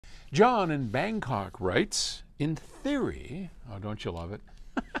John in Bangkok writes, in theory, oh, don't you love it?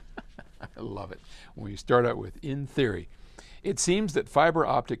 I love it when you start out with in theory. It seems that fiber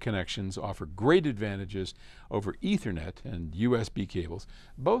optic connections offer great advantages over Ethernet and USB cables,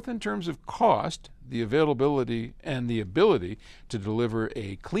 both in terms of cost, the availability, and the ability to deliver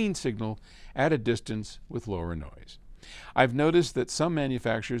a clean signal at a distance with lower noise. I've noticed that some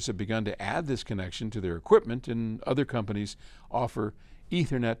manufacturers have begun to add this connection to their equipment, and other companies offer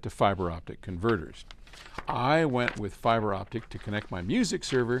Ethernet to fiber optic converters. I went with fiber optic to connect my music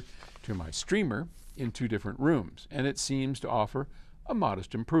server to my streamer in 2 different rooms, and it seems to offer a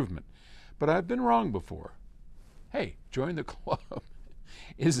modest improvement. But I've been wrong before. Hey, join the club.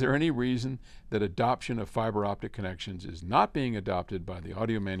 Is there any reason that adoption of fiber optic connections is not being adopted by the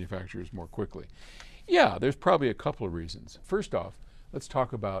audio manufacturers more quickly? Yeah, there's probably a couple of reasons. First off, let's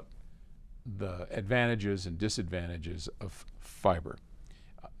talk about the advantages and disadvantages of fiber.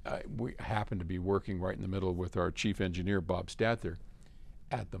 We happen to be working right in the middle with our chief engineer, Bob Stather,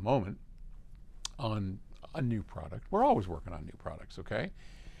 at the moment on a new product. We're always working on new products, okay?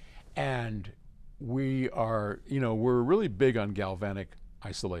 And we are, we're really big on galvanic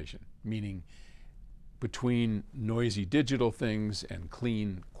isolation, meaning between noisy digital things and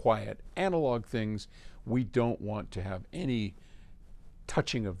clean, quiet analog things, we don't want to have any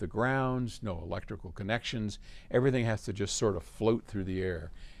touching of the grounds, no electrical connections. Everything has to just sort of float through the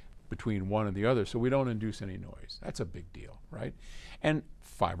air between one and the other so we don't induce any noise. That's a big deal, right? And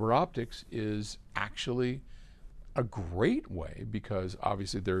fiber optics is actually a great way because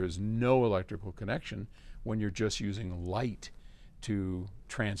obviously there is no electrical connection when you're just using light to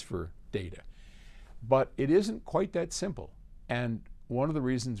transfer data. But it isn't quite that simple. And one of the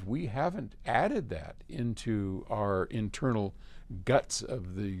reasons we haven't added that into our internal guts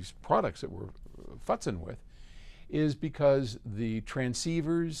of these products that we're futzing with is because the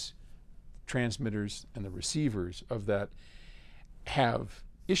transceivers, transmitters, and the receivers of that have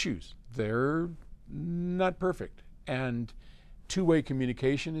issues. They're not perfect. And two-way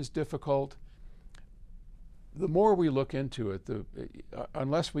communication is difficult. The more we look into it,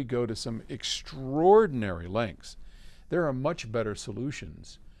 unless we go to some extraordinary lengths, there are much better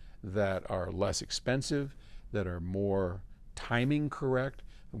solutions that are less expensive, that are more timing correct,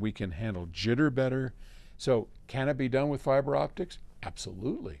 we can handle jitter better. So can it be done with fiber optics?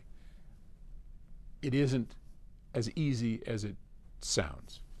 Absolutely. It isn't as easy as it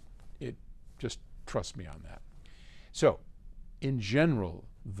sounds. Just trust me on that. So in general,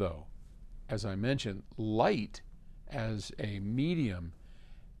 though, as I mentioned, light as a medium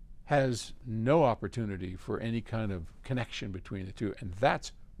has no opportunity for any kind of connection between the two, and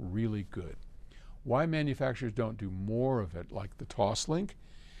that's really good. Why manufacturers don't do more of it, like the Toslink?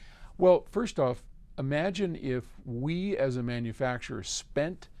 Well, first off, imagine if we as a manufacturer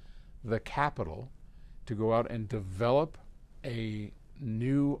spent the capital to go out and develop a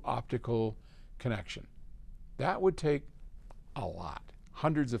new optical connection. That would take a lot,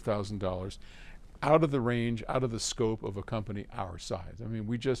 hundreds of thousands of dollars, out of the range, out of the scope of a company our size. I mean,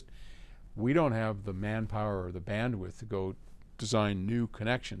 we don't have the manpower or the bandwidth to go design new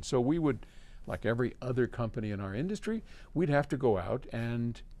connections. So we would, like every other company in our industry, we'd have to go out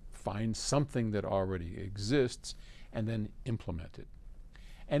and find something that already exists and then implement it.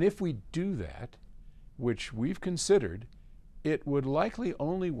 And if we do that, which we've considered, it would likely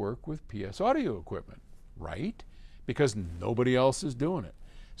only work with PS audio equipment, right? Because nobody else is doing it.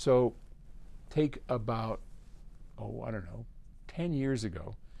 So take about, 10 years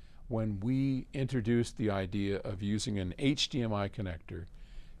ago when we introduced the idea of using an HDMI connector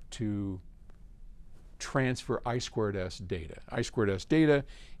to transfer I2S data. I2S data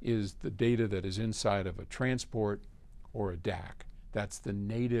is the data that is inside of a transport or a DAC. That's the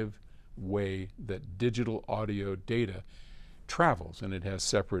native way that digital audio data travels, and it has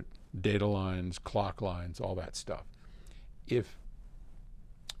separate data lines, clock lines, all that stuff. If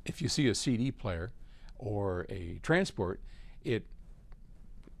you see a CD player or a transport,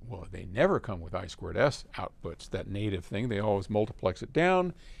 they never come with I2S outputs, that native thing. They always multiplex it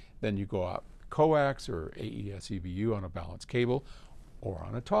down. Then you go out coax or AES EBU on a balanced cable or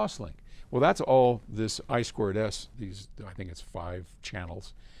on a Toslink. Well, that's all this I2S, I think it's 5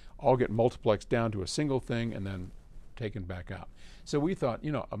 channels, all get multiplexed down to a single thing and then taken back out. So we thought,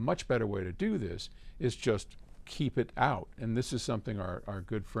 a much better way to do this is just keep it out. And this is something our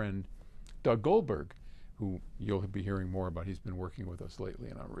good friend Doug Goldberg, who you'll be hearing more about, he's been working with us lately,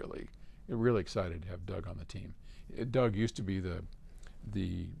 and I'm really excited to have Doug on the team. Doug used to be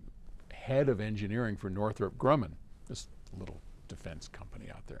the head of engineering for Northrop Grumman, this little defense company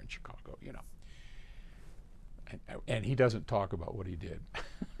out there in Chicago, And he doesn't talk about what he did.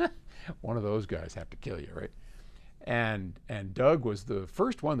 One of those guys have to kill you, right? And Doug was the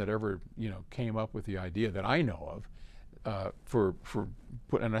first one that ever, came up with the idea that I know of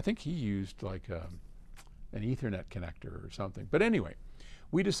and I think he used like an Ethernet connector or something. But anyway,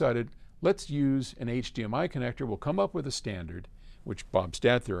 we decided let's use an HDMI connector. We'll come up with a standard, which Bob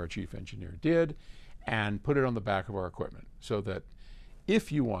Stather, our chief engineer, did, and put it on the back of our equipment so that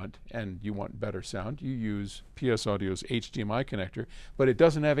if you want, and you want better sound, you use PS Audio's HDMI connector, but it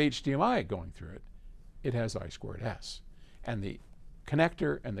doesn't have HDMI going through it. It has I2S. And the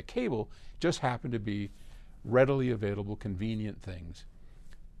connector and the cable just happen to be readily available, convenient things.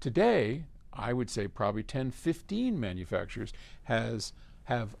 Today, I would say probably 10, 15 manufacturers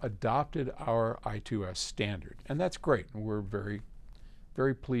have adopted our I2S standard. And that's great. And we're very,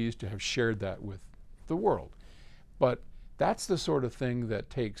 very pleased to have shared that with the world. But that's the sort of thing that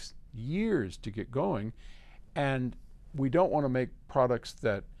takes years to get going. And we don't want to make products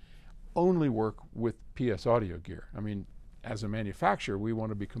that only work with PS Audio gear. I mean, as a manufacturer, we want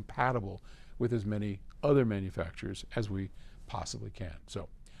to be compatible with as many other manufacturers as we possibly can. So,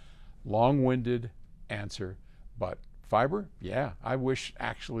 long-winded answer, but fiber, yeah, I wish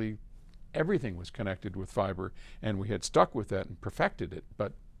actually everything was connected with fiber and we had stuck with that and perfected it,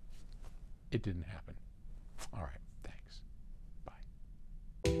 but it didn't happen.